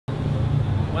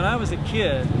When I was a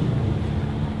kid,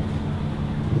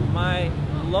 my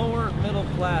lower middle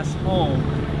class home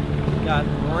got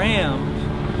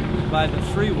rammed by the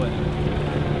freeway.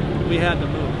 We had to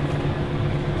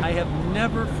move. I have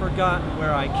never forgotten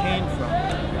where I came from,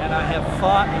 and I have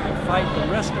fought and will fight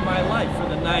the rest of my life for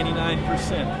the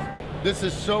 99%. This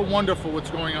is so wonderful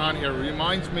what's going on here. It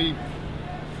reminds me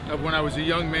of when I was a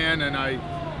young man and I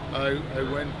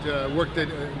worked at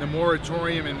the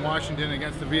moratorium in Washington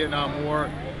against the Vietnam War,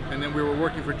 and then we were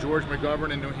working for George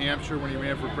McGovern in New Hampshire when he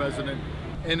ran for president.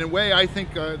 In a way, I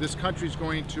think this country's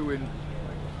going to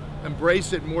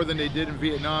embrace it more than they did in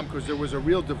Vietnam, because there was a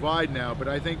real divide now. But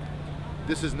I think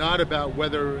this is not about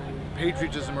whether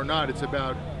patriotism or not. It's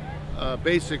about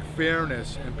basic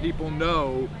fairness, and people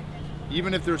know,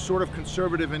 even if they're sort of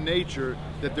conservative in nature,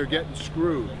 that they're getting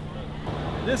screwed.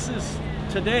 This is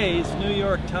today's New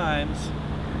York Times.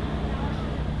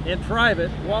 In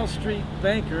private, Wall Street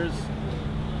bankers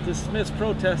dismiss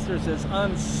protesters as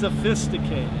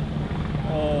unsophisticated.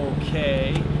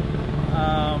 Okay.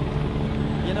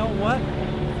 You know what?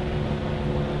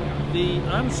 The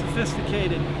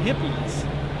unsophisticated hippies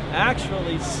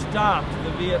actually stopped the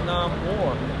Vietnam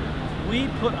War. We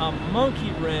put a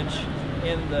monkey wrench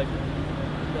in the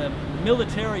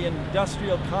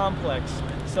military-industrial complex.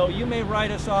 So you may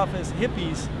write us off as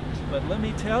hippies, but let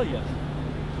me tell you,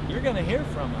 you're going to hear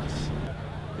from us.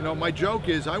 You know, my joke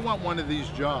is I want one of these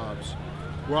jobs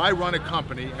where I run a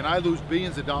company and I lose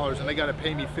billions of dollars and they got to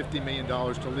pay me $50 million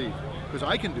to leave, because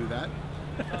I can do that.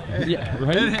 Yeah,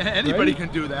 right? Anybody right?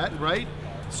 can do that, right?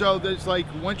 So there's like,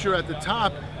 once you're at the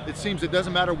top, it seems it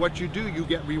doesn't matter what you do, you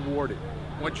get rewarded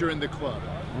once you're in the club.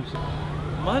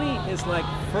 Money is like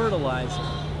fertilizer.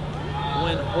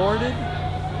 When hoarded,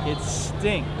 it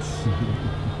stinks.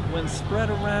 When spread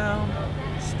around,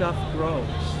 stuff grows.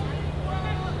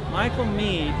 Michael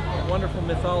Meade, a wonderful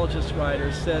mythologist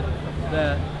writer, said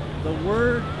that the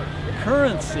word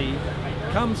currency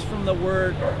comes from the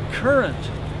word current.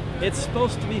 It's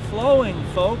supposed to be flowing,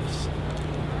 folks,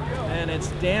 and it's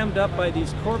dammed up by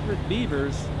these corporate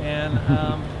beavers, and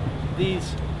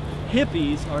these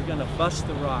hippies are going to bust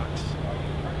the rocks.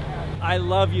 I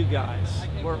love you guys.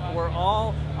 We're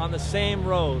all on the same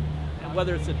road, and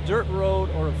whether it's a dirt road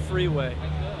or a freeway,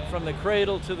 from the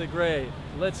cradle to the grave,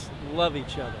 let's love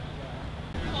each other.